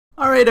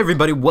Alright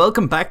everybody,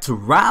 welcome back to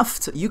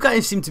Raft. You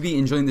guys seem to be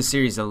enjoying this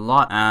series a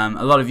lot.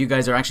 A lot of you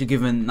guys are actually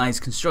giving nice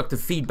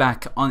constructive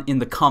feedback in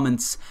the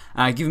comments,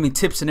 giving me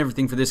tips and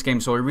everything for this game,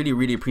 so I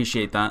really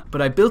appreciate that.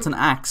 But I built an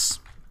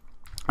axe,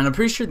 and I'm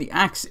pretty sure the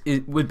axe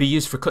would be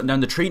used for cutting down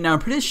the tree. Now I'm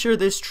pretty sure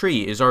this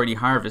tree is already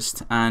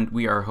harvested, and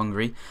we are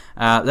hungry.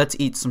 Let's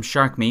eat some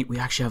shark meat. We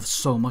actually have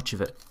so much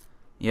of it.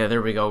 Yeah,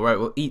 there we go. Right,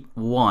 we'll eat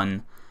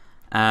one.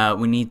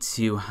 We need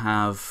to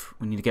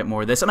get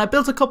more of this, and I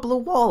built a couple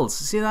of walls.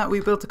 See that? We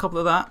built a couple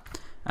of that.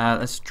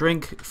 Let's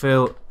drink,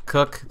 fill,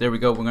 cook. There we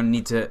go. We're gonna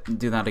need to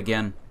do that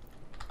again.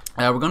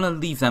 We're gonna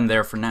leave them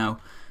there for now.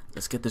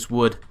 Let's get this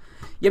wood.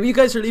 Yeah, but you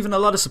guys are leaving a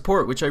lot of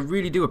support, which I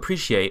really do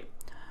appreciate.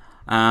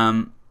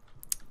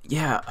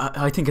 Yeah,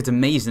 I think it's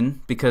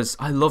amazing because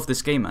I love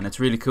this game, man. It's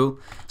really cool.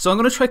 So I'm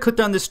gonna try cut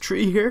down this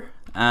tree here.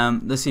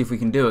 Let's see if we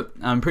can do it.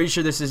 I'm pretty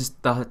sure this is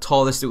the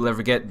tallest it will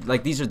ever get.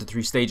 Like, these are the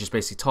 3 stages,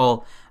 basically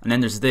tall, and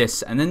then there's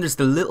this, and then there's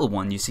the little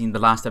one you see in the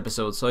last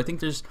episode. So I think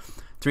there's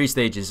 3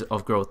 stages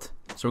of growth.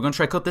 So we're gonna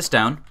try cut this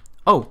down.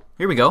 Oh,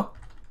 here we go.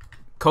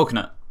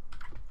 Coconut.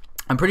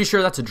 I'm pretty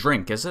sure that's a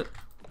drink, is it?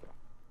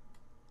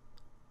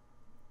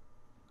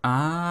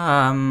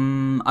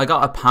 I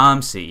got a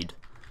palm seed,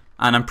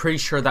 and I'm pretty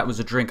sure that was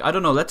a drink. I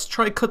don't know. Let's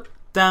try cut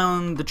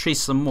down the tree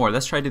some more.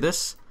 Let's try do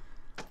this.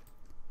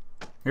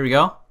 Here we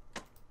go.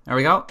 There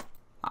we go.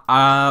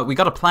 We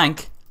got a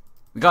plank.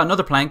 We got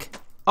another plank.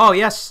 Oh,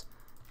 yes.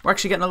 We're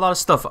actually getting a lot of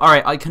stuff.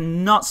 Alright, I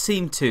cannot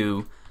seem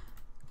to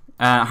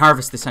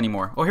harvest this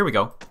anymore. Oh, here we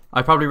go.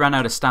 I probably ran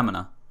out of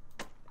stamina.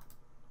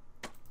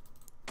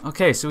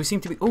 Okay, so we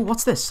seem to be... Oh,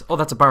 what's this? Oh,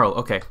 that's a barrel.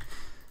 Okay.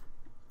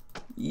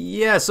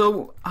 Yeah,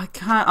 so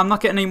I'm not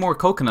getting any more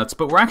coconuts,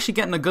 but we're actually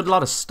getting a good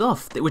lot of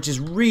stuff, which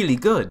is really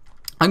good.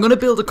 I'm going to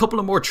build a couple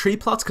of more tree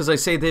plots because I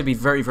say they'd be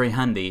very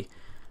handy.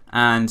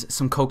 And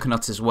some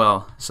coconuts as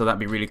well, so that'd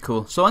be really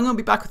cool. So I'm going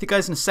to be back with you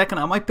guys in a second.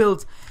 I might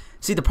build...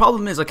 See, the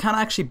problem is I can't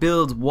actually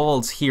build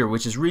walls here,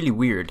 which is really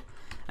weird.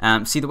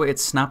 See the way it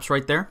snaps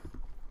right there?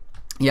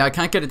 Yeah, I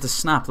can't get it to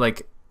snap,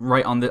 like,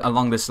 right on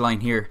along this line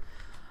here.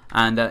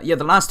 And, yeah,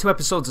 the last 2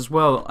 episodes as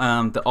well,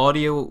 the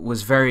audio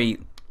was very...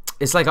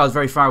 It's like I was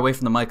very far away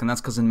from the mic, and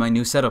that's because in my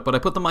new setup. But I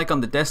put the mic on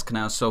the desk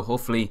now, so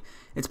hopefully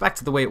it's back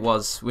to the way it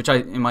was, which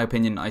in my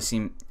opinion, it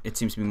seems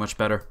to be much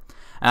better.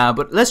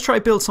 But let's try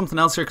build something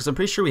else here, because I'm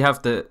pretty sure we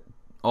have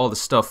all the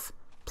stuff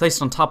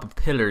placed on top of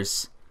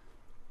pillars.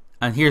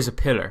 And here's a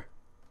pillar.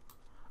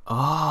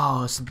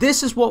 Oh, so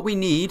this is what we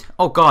need.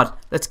 Oh god,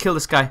 let's kill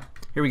this guy.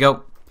 Here we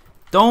go.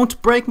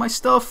 Don't break my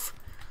stuff.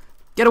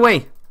 Get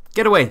away.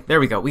 Get away.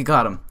 There we go. We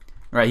got him.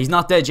 Alright, he's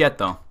not dead yet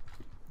though.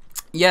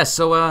 Yeah,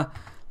 so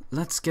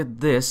let's get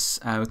this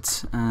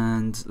out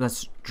and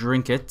let's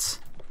drink it,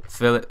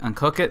 fill it and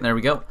cook it. There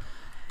we go.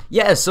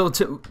 Yeah, so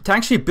to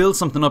actually build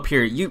something up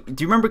here, do you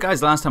remember,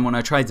 guys, last time when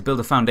I tried to build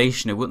a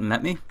foundation, it wouldn't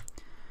let me?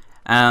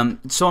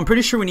 So I'm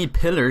pretty sure we need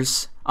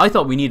pillars. I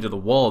thought we needed a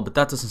wall, but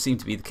that doesn't seem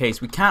to be the case.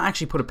 We can't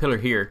actually put a pillar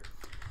here.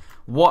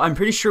 What I'm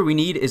pretty sure we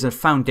need is a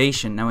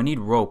foundation. Now I need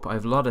rope. I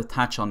have a lot of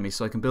thatch on me,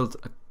 so I can build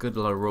a good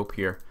lot of rope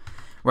here.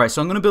 Right,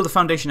 so I'm going to build a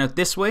foundation out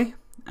this way,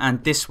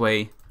 and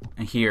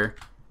here,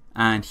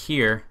 and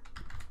here.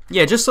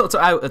 Yeah, just so it's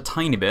out a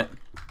tiny bit.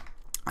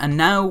 And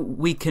now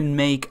we can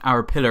make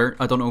our pillar.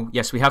 I don't know.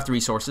 Yes, we have the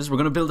resources. We're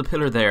going to build a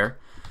pillar there.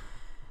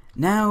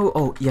 Now,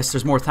 oh, yes,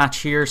 there's more thatch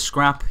here.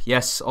 Scrap.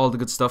 Yes, all the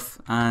good stuff.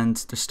 And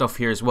there's stuff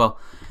here as well.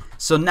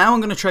 So now I'm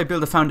going to try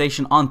build a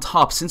foundation on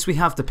top since we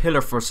have the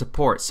pillar for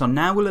support. So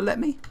now will it let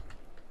me?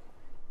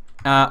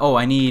 Oh,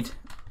 I need...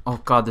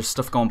 Oh, God, there's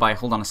stuff going by.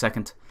 Hold on a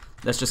second.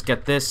 Let's just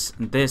get this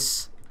and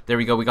this. There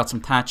we go. We got some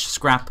thatch.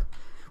 Scrap.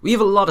 We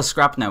have a lot of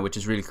scrap now, which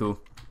is really cool.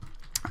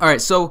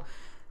 Alright, so...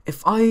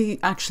 If I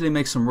actually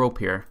make some rope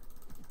here,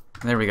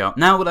 there we go.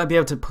 Now will I be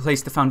able to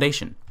place the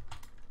foundation?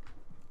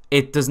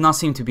 It does not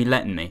seem to be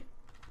letting me.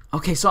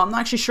 Okay, so I'm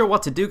not actually sure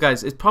what to do,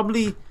 guys. We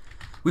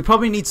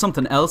probably need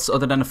something else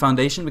other than a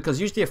foundation,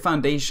 because usually a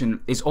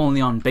foundation is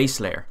only on base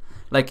layer.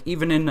 Like,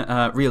 even in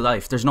real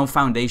life, there's no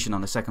foundation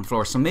on the 2nd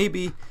floor. So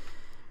maybe,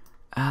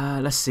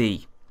 let's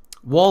see.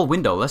 Wall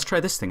window. Let's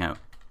try this thing out.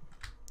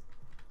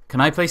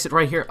 Can I place it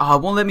right here? Oh,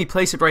 it won't let me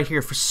place it right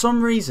here. For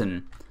some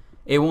reason...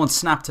 It won't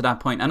snap to that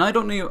point, and I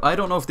don't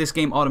know if this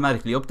game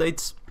automatically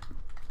updates,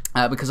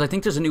 because I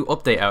think there's a new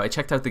update out. I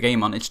checked out the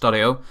game on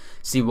itch.io,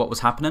 see what was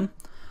happening,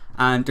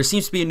 and there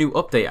seems to be a new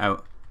update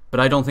out, but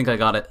I don't think I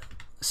got it.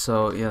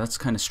 So yeah, that's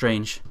kind of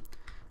strange.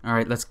 All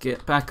right, let's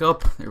get back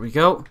up. There we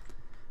go.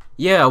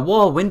 Yeah,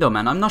 wall window,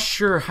 man. I'm not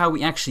sure how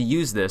we actually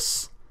use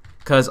this,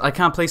 because I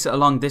can't place it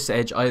along this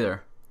edge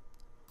either.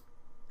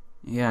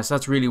 Yeah, so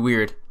that's really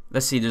weird.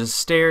 Let's see. There's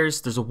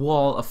stairs. There's a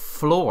wall, a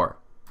floor.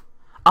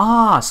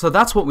 Ah, so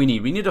that's what we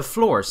need. We need a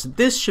floor. So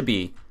this should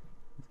be...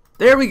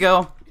 There we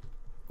go.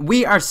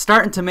 We are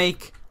starting to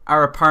make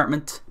our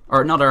apartment,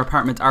 or not our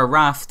apartment, our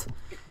raft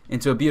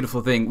into a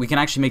beautiful thing. We can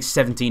actually make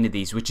 17 of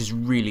these, which is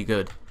really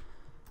good.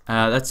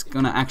 Let's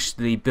gonna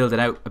actually build it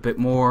out a bit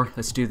more.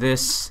 Let's do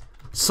this.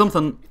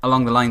 Something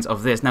along the lines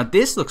of this. Now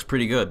this looks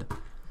pretty good.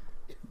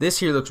 This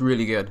here looks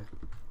really good.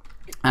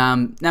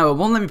 Now it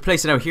won't let me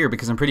place it out here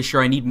because I'm pretty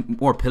sure I need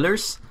more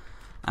pillars.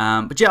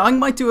 But yeah, I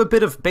might do a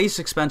bit of base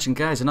expansion,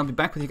 guys, and I'll be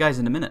back with you guys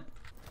in a minute.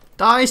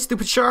 Die,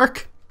 stupid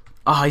shark!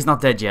 Oh, he's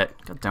not dead yet.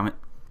 God damn it.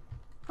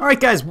 Alright,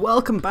 guys,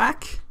 welcome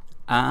back.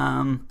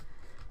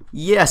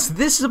 Yes,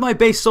 this is my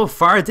base so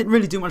far. I didn't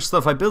really do much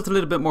stuff. I built a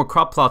little bit more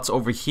crop plots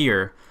over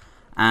here.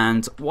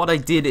 And what I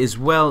did as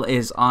well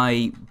is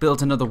I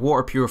built another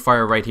water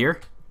purifier right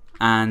here.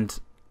 And,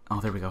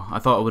 oh, there we go. I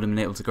thought I would have been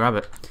able to grab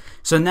it.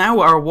 So now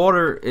our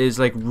water is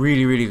like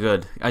really, really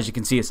good. As you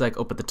can see, it's like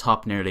up at the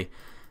top nearly.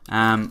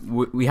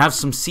 We have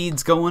some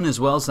seeds going as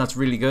well, so that's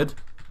really good.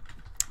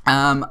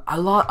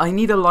 I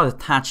need a lot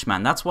of thatch,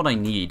 man. That's what I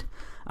need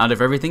out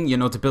of everything, you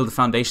know, to build the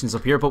foundations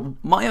up here.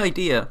 But my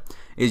idea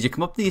is you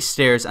come up these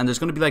stairs and there's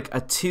going to be like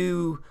a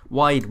 2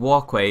 wide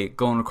walkway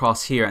going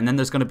across here, and then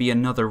there's going to be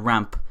another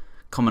ramp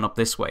coming up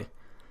this way.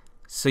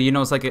 So, you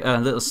know, it's like a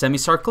little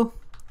semicircle.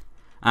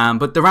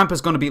 But the ramp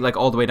is going to be like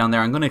all the way down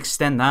there. I'm going to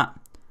extend that.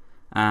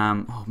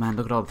 Oh man,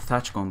 look at all the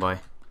thatch going by.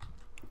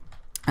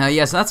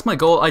 Yeah, so that's my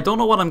goal. I don't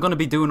know what I'm going to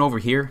be doing over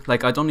here.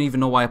 Like, I don't even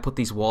know why I put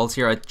these walls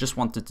here. I just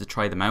wanted to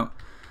try them out.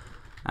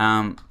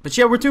 But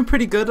yeah, we're doing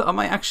pretty good. I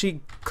might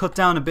actually cut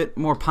down a bit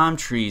more palm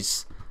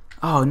trees.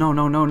 Oh, no,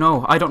 no, no,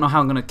 no. I don't know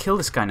how I'm going to kill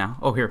this guy now.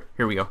 Oh, here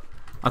we go.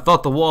 I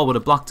thought the wall would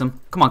have blocked him.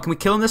 Come on, can we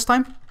kill him this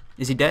time?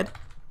 Is he dead?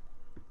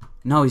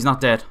 No, he's not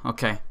dead.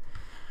 Okay.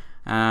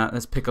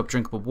 Let's pick up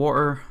drinkable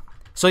water.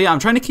 So yeah, I'm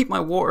trying to keep my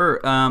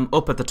water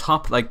up at the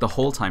top like the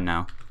whole time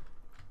now.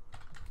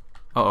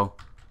 Uh-oh.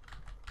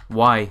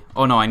 Why?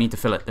 Oh no, I need to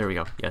fill it. There we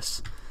go.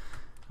 Yes.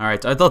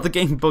 Alright, I thought the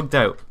game bugged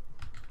out.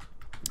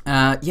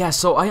 Yeah,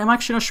 so I am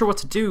actually not sure what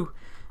to do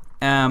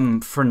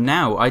for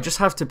now. I just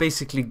have to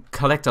basically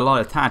collect a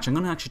lot of thatch. I'm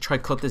going to actually try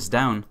cut this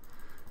down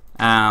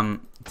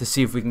to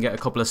see if we can get a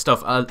couple of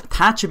stuff.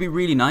 Thatch would be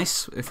really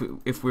nice.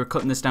 If we're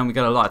cutting this down, we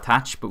get a lot of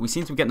thatch, but we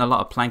seem to be getting a lot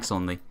of planks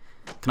only.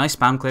 Can I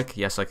spam click?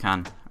 Yes, I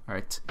can.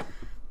 Alright.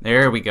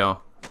 There we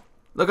go.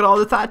 Look at all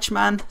the thatch,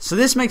 man. So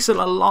this makes it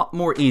a lot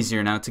more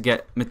easier now to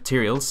get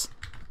materials.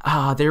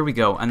 Ah, there we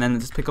go. And then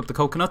let's pick up the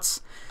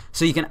coconuts.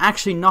 So you can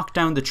actually knock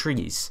down the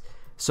trees.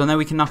 So now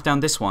we can knock down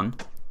this one,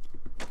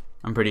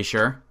 I'm pretty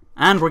sure.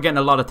 And we're getting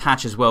a lot of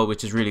thatch as well,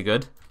 which is really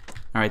good.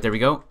 Alright, there we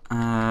go.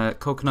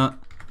 Coconut,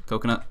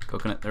 coconut,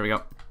 coconut. There we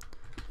go.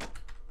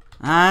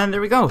 And there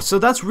we go. So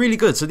that's really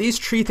good. So these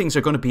tree things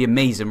are going to be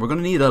amazing. We're going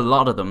to need a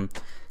lot of them.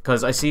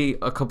 Because I see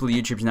a couple of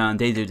YouTubers now and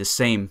they do the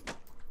same.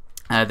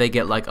 They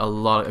get like a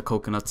lot of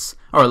coconuts.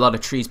 Or a lot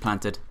of trees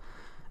planted.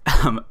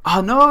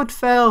 Oh no, it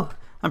fell.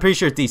 I'm pretty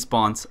sure it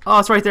despawns. Oh,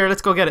 it's right there.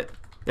 Let's go get it.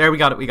 There, we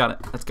got it. We got it.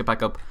 Let's get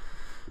back up.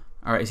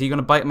 Alright, is he going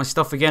to bite my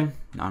stuff again?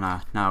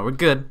 No, we're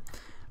good.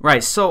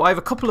 Right, so I have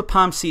a couple of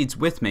palm seeds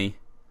with me.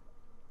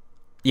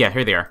 Yeah,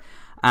 here they are.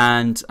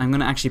 And I'm going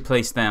to actually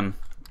place them.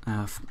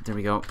 There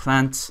we go.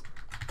 Plant,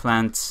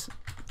 plant,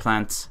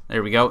 plant.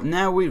 There we go.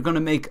 Now we're going to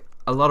make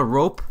a lot of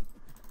rope.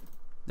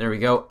 There we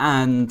go.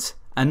 And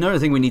another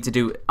thing we need to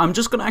do, I'm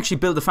just going to actually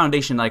build a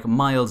foundation like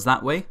miles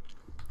that way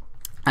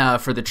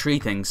for the tree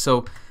thing.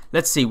 So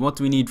let's see, what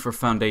do we need for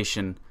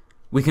foundation?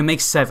 We can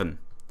make 7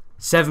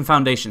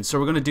 foundations. So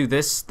we're going to do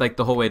this like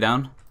the whole way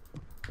down.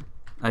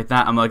 Like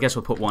that. I guess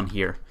we'll put one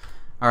here.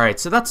 Alright,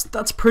 so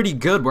that's pretty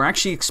good. We're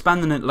actually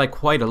expanding it like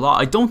quite a lot.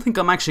 I don't think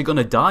I'm actually going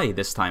to die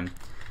this time.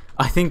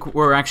 I think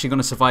we're actually going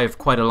to survive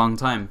quite a long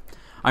time.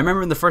 I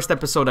remember in the first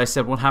episode I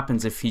said what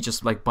happens if he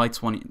just like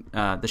bites one,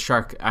 the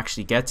shark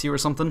actually gets you or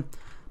something.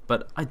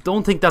 But I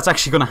don't think that's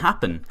actually going to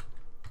happen.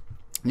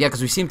 Yeah,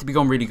 because we seem to be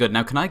going really good.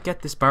 Now, can I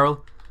get this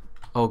barrel?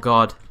 Oh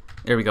god.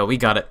 There we go. We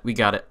got it. We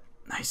got it.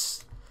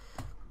 Nice.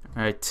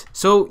 Alright.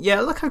 So,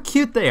 yeah, look how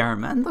cute they are,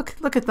 man.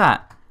 Look at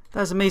that.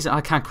 That's amazing.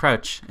 I can't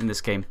crouch in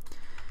this game.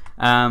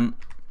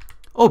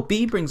 Oh,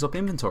 B brings up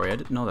inventory. I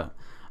didn't know that.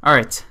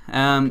 Alright.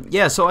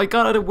 Yeah, so I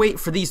gotta wait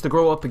for these to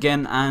grow up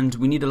again, and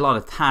we need a lot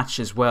of thatch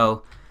as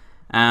well.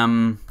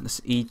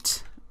 Let's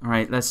eat.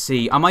 Alright, let's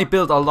see. I might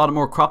build a lot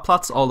more crop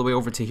plots all the way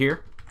over to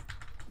here.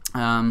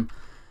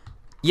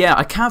 Yeah,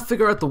 I can't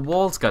figure out the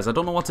walls, guys. I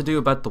don't know what to do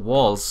about the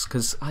walls,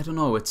 because, I don't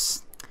know,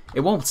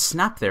 it won't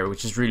snap there,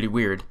 which is really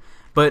weird.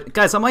 But,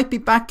 guys, I might be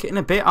back in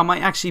a bit. I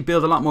might actually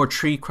build a lot more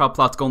tree crop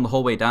plots going the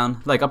whole way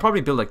down. Like, I'll probably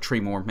build, like, 3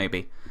 more,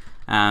 maybe.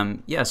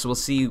 Yeah, so we'll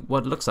see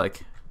what it looks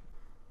like.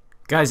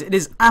 Guys, it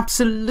is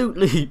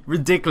absolutely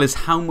ridiculous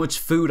how much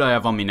food I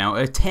have on me now.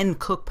 I have 10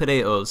 cooked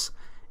potatoes,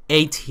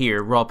 8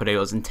 here, raw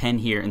potatoes, and 10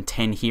 here, and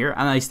 10 here.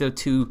 And I still have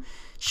 2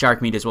 shark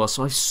meat as well.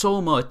 So I have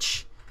so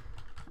much.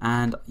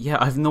 And, yeah,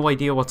 I have no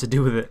idea what to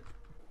do with it.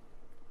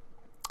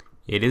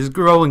 It is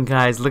growing,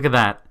 guys. Look at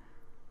that.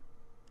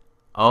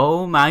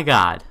 Oh, my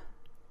God.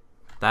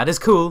 That is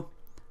cool.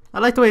 I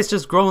like the way it's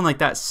just growing like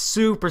that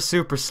super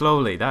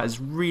slowly. That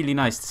is really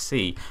nice to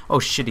see. Oh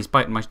shit, he's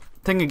biting my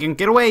thing again.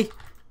 Get away.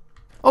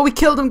 Oh, we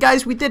killed him,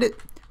 guys. We did it.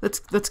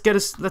 Let's get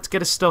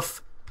his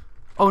stuff.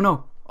 Oh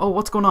no. Oh,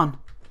 what's going on?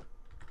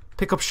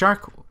 Pick up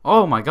shark.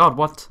 Oh my god,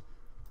 what?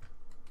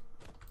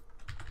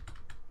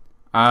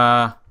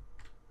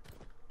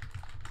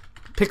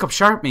 Pick up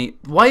shark meat.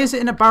 Why is it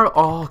in a barrel?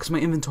 Oh, because my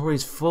inventory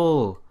is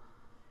full.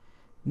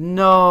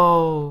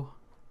 No.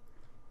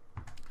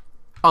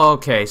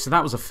 Okay, so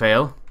that was a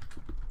fail.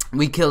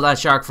 We killed that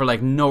shark for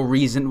like no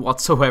reason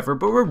whatsoever,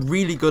 but we're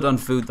really good on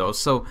food though,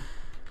 so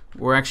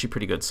we're actually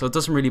pretty good. So it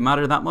doesn't really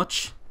matter that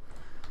much.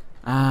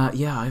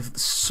 Yeah, I have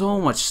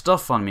so much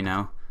stuff on me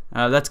now.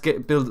 Let's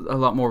build a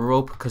lot more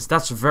rope because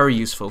that's very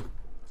useful.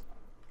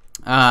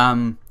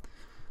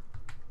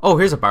 Oh,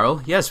 here's a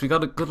barrel. Yes, we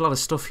got a good lot of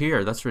stuff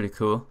here. That's really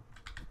cool.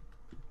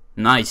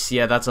 Nice.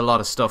 Yeah, that's a lot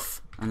of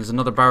stuff. And there's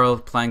another barrel,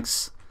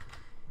 planks.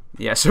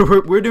 Yeah,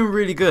 so we're doing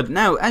really good.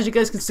 Now, as you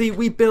guys can see,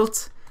 we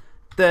built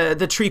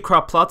the tree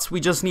crop plots. We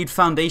just need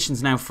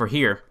foundations now for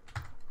here.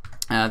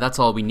 That's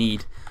all we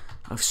need.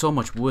 I have so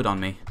much wood on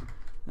me.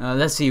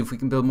 Let's see if we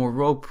can build more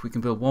rope. We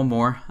can build one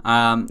more.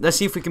 Let's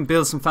see if we can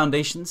build some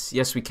foundations.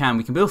 Yes, we can.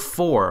 We can build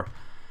 4.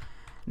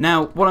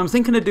 Now, what I'm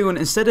thinking of doing,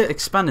 instead of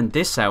expanding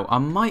this out, I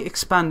might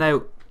expand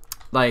out,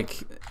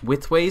 like,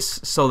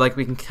 widthways, so, like,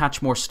 we can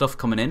catch more stuff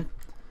coming in.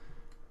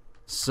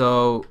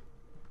 So,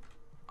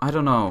 I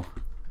don't know.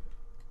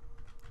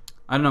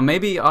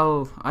 Maybe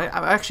I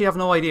actually have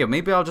no idea.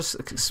 Maybe I'll just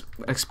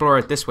explore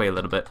it this way a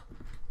little bit.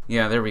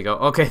 Yeah, there we go.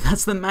 Okay,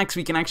 that's the max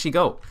we can actually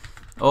go.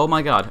 Oh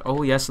my god.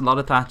 Oh yes, a lot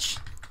of thatch.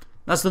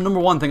 That's the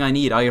 #1 thing I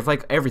need. I have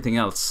like everything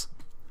else.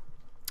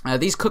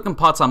 These cooking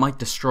pots I might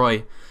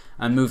destroy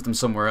and move them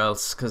somewhere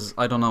else, because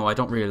I don't know, I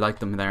don't really like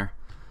them there.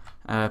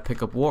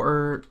 Pick up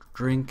water,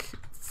 drink,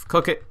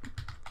 cook it.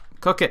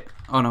 Cook it.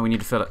 Oh no, we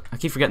need to fill it. I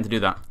keep forgetting to do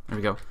that. There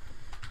we go.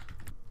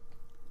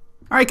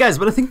 Alright guys,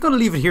 but I think I'm going to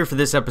leave it here for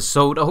this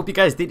episode. I hope you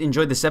guys did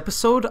enjoy this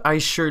episode. I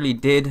surely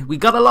did. We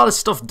got a lot of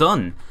stuff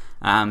done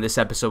this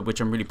episode, which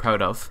I'm really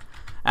proud of.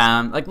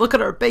 Like, look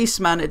at our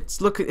base, man.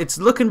 It's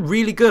looking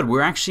really good.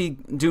 We're actually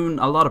doing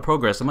a lot of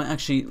progress. I might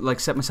actually like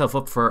set myself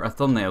up for a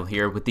thumbnail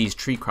here with these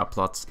tree crop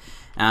plots.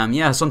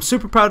 Yeah, so I'm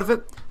super proud of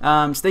it.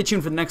 Stay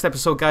tuned for the next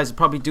episode, guys. I'm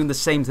probably doing the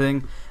same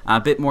thing, a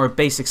bit more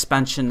base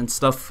expansion and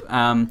stuff.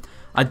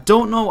 I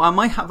don't know, I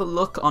might have a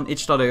look on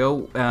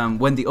itch.io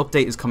when the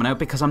update is coming out,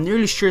 because I'm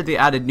nearly sure they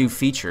added new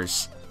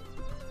features.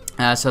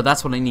 So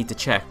that's what I need to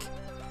check.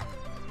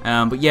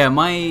 But yeah,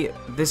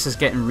 this is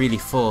getting really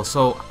full.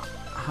 So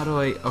how do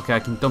I... Okay, I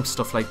can dump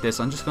stuff like this.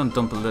 I'm just going to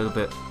dump a little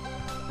bit.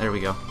 There we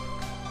go.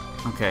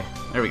 Okay,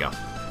 there we go.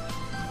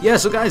 Yeah,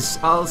 so guys,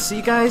 I'll see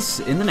you guys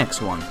in the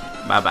next one.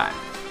 Bye-bye.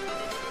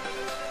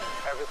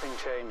 Everything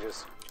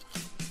changes.